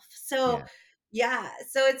yourself. So yeah. yeah,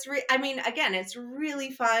 so I mean, again, it's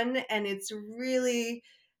really fun and it's really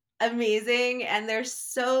amazing and there's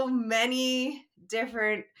so many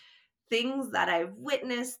different things that I've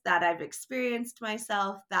witnessed, that I've experienced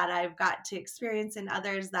myself, that I've got to experience in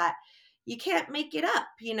others that you can't make it up,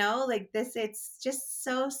 like this, it's just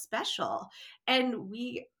so special. And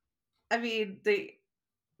I mean, the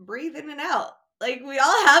breathe in and out. Like we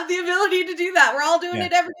all have the ability to do that. We're all doing Yeah.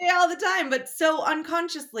 it every day, all the time, but so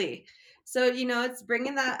unconsciously. So, it's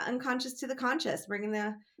bringing that unconscious to the conscious, bringing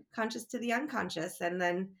the conscious to the unconscious, and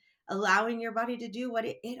then allowing your body to do what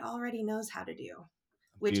it already knows how to do,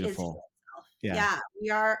 which is heal Beautiful. itself. Yeah. Yeah, we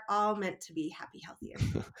are all meant to be happy, healthy, and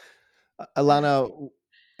whole. Alana,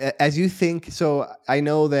 as you think, so I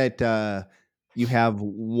know that you have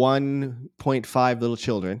 1.5 little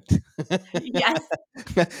children. Yes,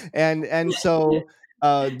 And so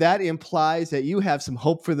that implies that you have some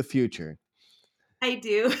hope for the future. I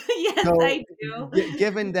do. Yes, So, I do.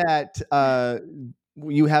 given that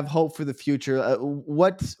you have hope for the future,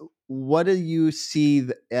 what do you see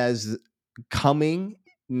as coming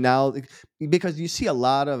now? Because you see a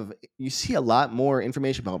lot more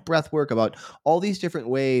information about breath work, about all these different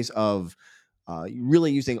ways of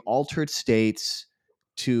really using altered states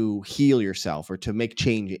to heal yourself or to make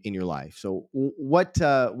change in your life. So, what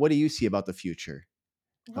do you see about the future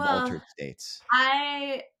of Well, altered states?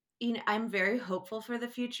 I I'm very hopeful for the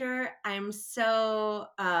future. I'm so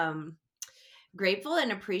grateful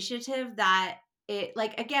and appreciative that it,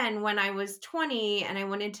 like, again, when I was 20 and I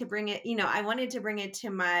wanted to bring it, I wanted to bring it to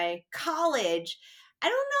my college. I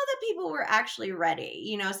don't know that people were actually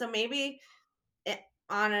ready, so maybe it,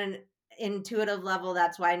 on an intuitive level,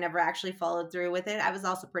 that's why I never actually followed through with it. I was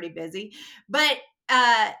also pretty busy, but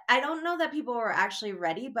I don't know that people were actually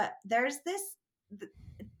ready. But there's th-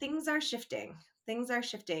 things are shifting. Things are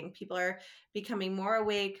shifting. People are becoming more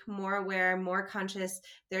awake, more aware, more conscious.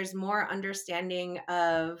 There's more understanding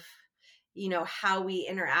of how we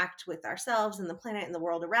interact with ourselves and the planet and the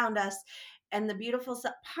world around us. And the beautiful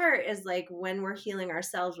part is, like, when we're healing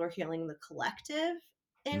ourselves, we're healing the collective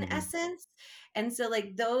in Hmm. essence. And so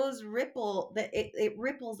like those it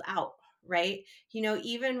ripples out, right?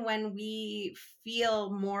 Even when we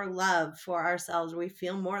feel more love for ourselves, we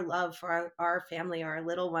feel more love for our family, our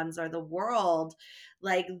little ones, or the world,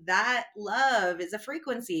 like that love is a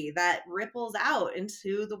frequency that ripples out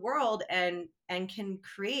into the world and can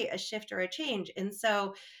create a shift or a change. And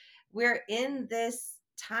so we're in this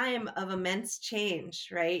time of immense change,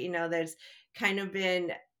 right? There's kind of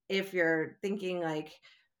been, if you're thinking like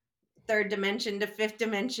third dimension to fifth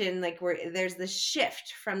dimension, like there's this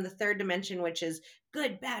shift from the third dimension, which is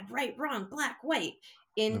good, bad, right, wrong, black, white,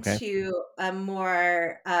 Okay. into a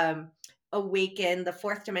more awakened. The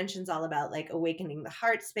fourth dimension is all about like awakening the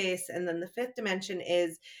heart space, and then the fifth dimension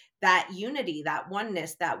is that unity, that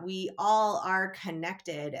oneness, that we all are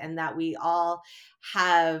connected and that we all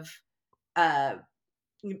have uh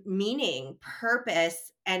meaning,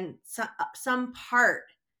 purpose, and some part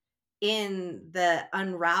in the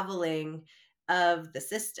unraveling of the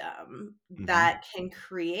system Hmm. that can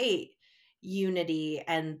create unity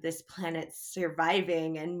and this planet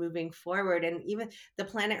surviving and moving forward. And even the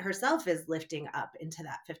planet herself is lifting up into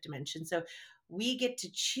that fifth dimension. So we get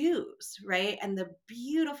to choose, right? And the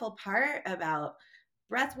beautiful part about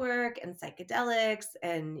breath work and psychedelics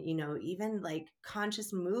and even like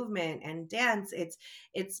conscious movement and dance, it's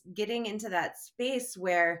getting into that space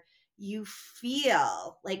where you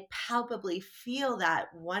feel like palpably feel that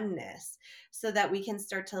oneness so that we can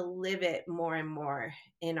start to live it more and more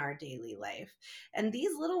in our daily life. And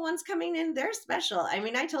these little ones coming in, they're special. I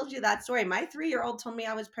mean, I told you that story. My 3-year-old told me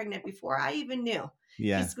I was pregnant before I even knew.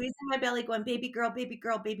 Yeah. He's squeezing my belly going, baby girl,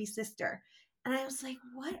 baby sister. And I was like,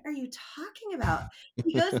 what are you talking about?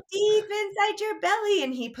 He goes, deep inside your belly.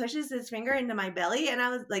 And he pushes his finger into my belly. And I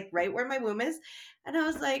was like, right where my womb is. And I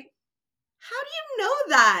was like, how do you know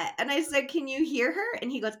that? And I said, can you hear her?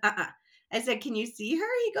 And he goes, uh-uh. I said, can you see her?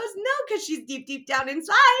 He goes, no, because she's deep, deep down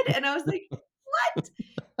inside. And I was like, what?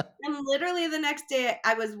 And literally the next day,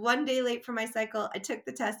 I was 1 day late for my cycle. I took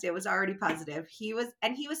the test. It was already positive. He was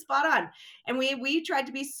spot on. And we tried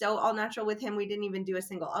to be so all natural with him. We didn't even do a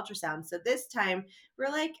single ultrasound. So this time we're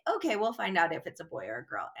like, okay, we'll find out if it's a boy or a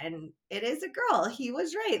girl. And it is a girl. He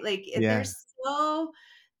was right. Like they're Yeah. so,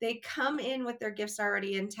 they come in with their gifts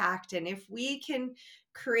already intact. And if we can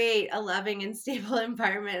create a loving and stable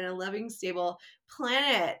environment and a loving, stable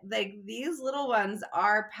planet, like these little ones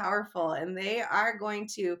are powerful and they are going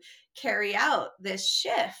to carry out this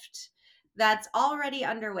shift that's already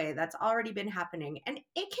underway, that's already been happening. And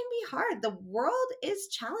it can be hard. The world is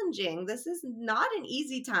challenging. This is not an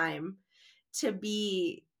easy time to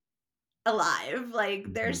be alive. Like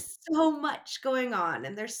Hmm. there's so much going on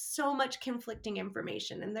and there's so much conflicting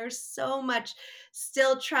information and there's so much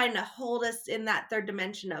still trying to hold us in that third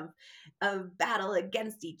dimension of battle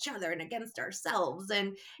against each other and against ourselves.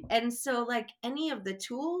 And so like any of the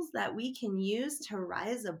tools that we can use to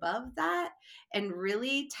rise above that and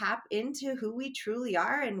really tap into who we truly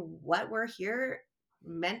are and what we're here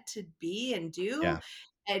meant to be and do, Yeah.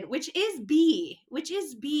 and which is be with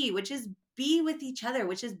each other,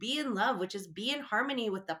 which is be in love, which is be in harmony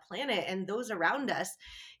with the planet and those around us.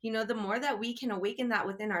 The more that we can awaken that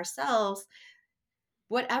within ourselves,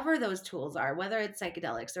 whatever those tools are, whether it's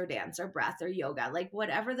psychedelics or dance or breath or yoga, like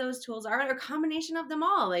whatever those tools are, or a combination of them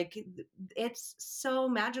all, like it's so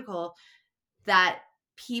magical that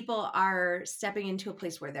people are stepping into a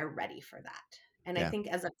place where they're ready for that. And I Yeah. think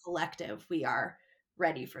as a collective, we are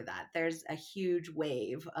ready for that. There's a huge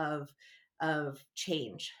wave of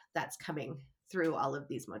change that's coming through all of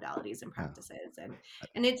these modalities and Yeah. practices. And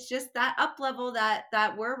it's just that up level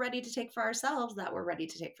that we're ready to take for ourselves, that we're ready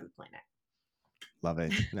to take for the planet. Love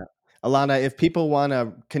it. No. Alana, if people want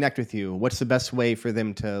to connect with you, what's the best way for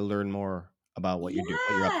them to learn more about what you do,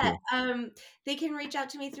 what you're up Yeah. to? They can reach out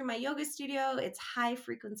to me through my yoga studio. It's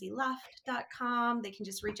highfrequencyloft.com. They can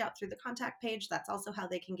just reach out through the contact page. That's also how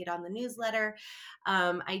they can get on the newsletter.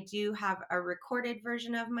 I do have a recorded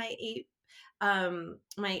version of my eight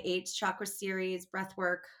chakra series,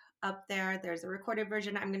 Breathwork, up there. There's a recorded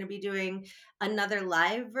version. I'm going to be doing another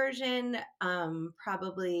live version,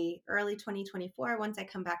 probably early 2024 once I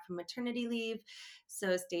come back from maternity leave.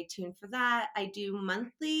 So stay tuned for that. I do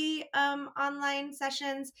monthly online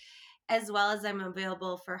sessions, as well as I'm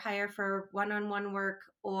available for hire for one-on-one work,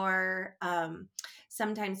 or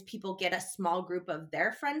sometimes people get a small group of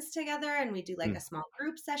their friends together and we do like a Mm. small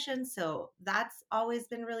group session. So that's always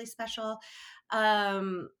been really special.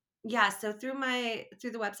 um yeah, so through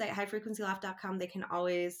the website highfrequencyloft.com, they can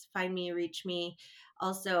always find me, reach me.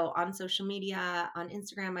 Also on social media, on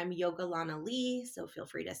Instagram, I'm Yoga Lana Lee. So feel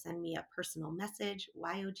free to send me a personal message,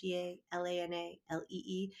 YogaLanalee.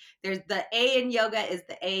 There's the A in yoga is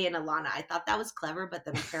the A in Alana. I thought that was clever, but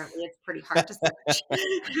then apparently it's pretty hard to search.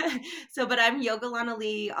 So, but I'm Yoga Lana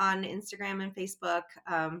Lee on Instagram and Facebook.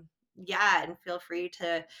 Yeah, and feel free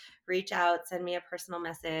to reach out, send me a personal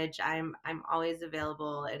message. I'm always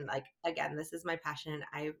available, and like, again, this is my passion.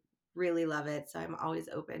 I really love it, so I'm always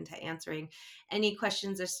open to answering any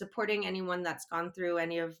questions or supporting anyone that's gone through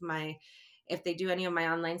any of my, if they do any of my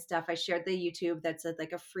online stuff. I shared the YouTube, that's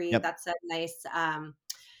like a free, Yep. that's a nice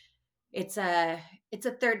it's a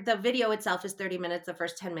third, the video itself is 30 minutes. The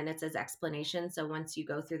first 10 minutes is explanation. So once you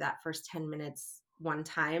go through that first 10 minutes one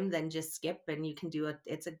time, then just skip and you can do it.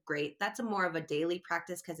 It's a great, that's a more of a daily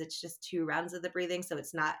practice because it's just 2 rounds of the breathing. So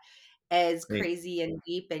it's not as Great. crazy and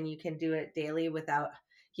deep, and you can do it daily without,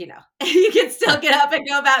 you can still get up and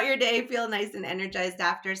go about your day, feel nice and energized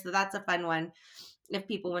after. So that's a fun one if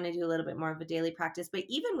people want to do a little bit more of a daily practice. But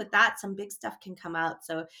even with that, some big stuff can come out.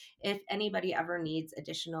 So if anybody ever needs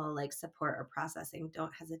additional like support or processing,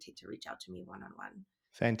 don't hesitate to reach out to me one-on-one.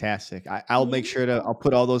 Fantastic. I'll make sure Yeah. I'll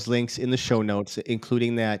put all those links in the show notes,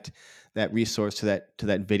 including that resource to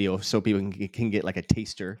that video, so people can get like a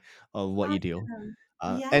taster of what you do.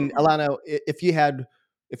 Awesome. Yeah. And Alana, if you had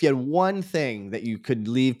one thing that you could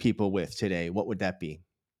leave people with today, what would that be?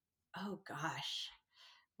 Oh gosh.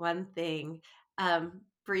 One thing.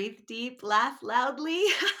 Breathe deep, laugh loudly.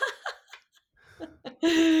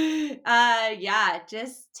 Yeah,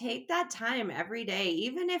 just take that time every day,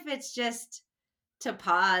 even if it's just to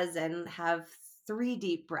pause and have 3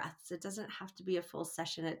 deep breaths. It doesn't have to be a full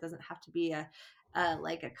session. It doesn't have to be a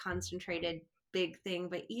like a concentrated big thing,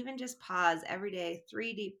 but even just pause every day,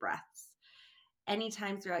 3 deep breaths.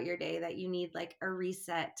 Anytime throughout your day that you need like a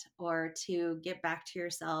reset or to get back to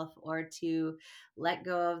yourself or to let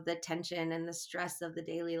go of the tension and the stress of the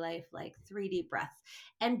daily life, like 3 deep breaths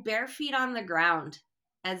and bare feet on the ground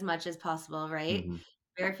as much as possible, right? Mhm.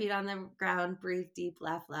 Bare feet on the ground, breathe deep,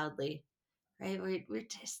 laugh loudly, right? We're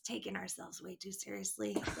just taking ourselves way too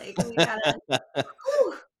seriously. Like we gotta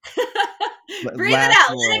whew. Breathe it Laugh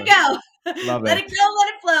out, let it more. go. Love Let it it. go, let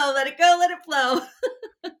it flow, let it go, let it flow.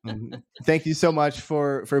 Mhm. Thank you so much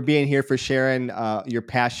for being here, for sharing your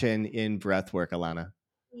passion in breath work, Alana.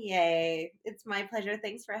 Yay. It's my pleasure.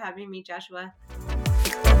 Thanks for having me, Joshua.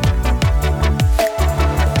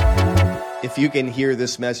 If you can hear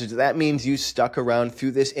this message, that means you stuck around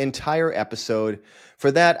through this entire episode.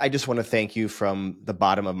 For that, I just want to thank you from the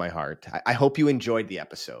bottom of my heart. I hope you enjoyed the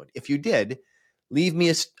episode. If you did, leave me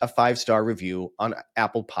a 5-star review on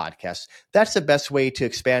Apple Podcasts. That's the best way to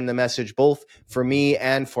expand the message, both for me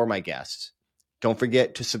and for my guests. Don't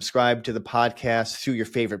forget to subscribe to the podcast through your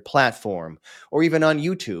favorite platform or even on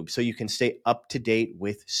YouTube so you can stay up to date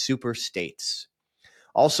with Super States.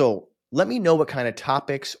 Also, let me know what kind of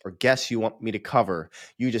topics or guests you want me to cover.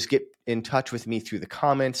 You just get in touch with me through the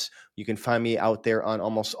comments. You can find me out there on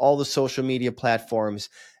almost all the social media platforms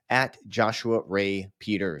at Joshua Ray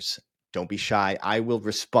Peters. Don't be shy. I will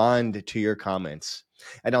respond to your comments.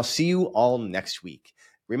 And I'll see you all next week.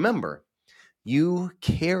 Remember, you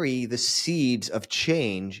carry the seeds of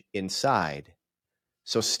change inside.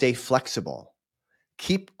 So stay flexible,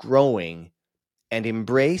 keep growing, and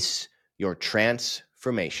embrace your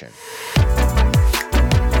transformation.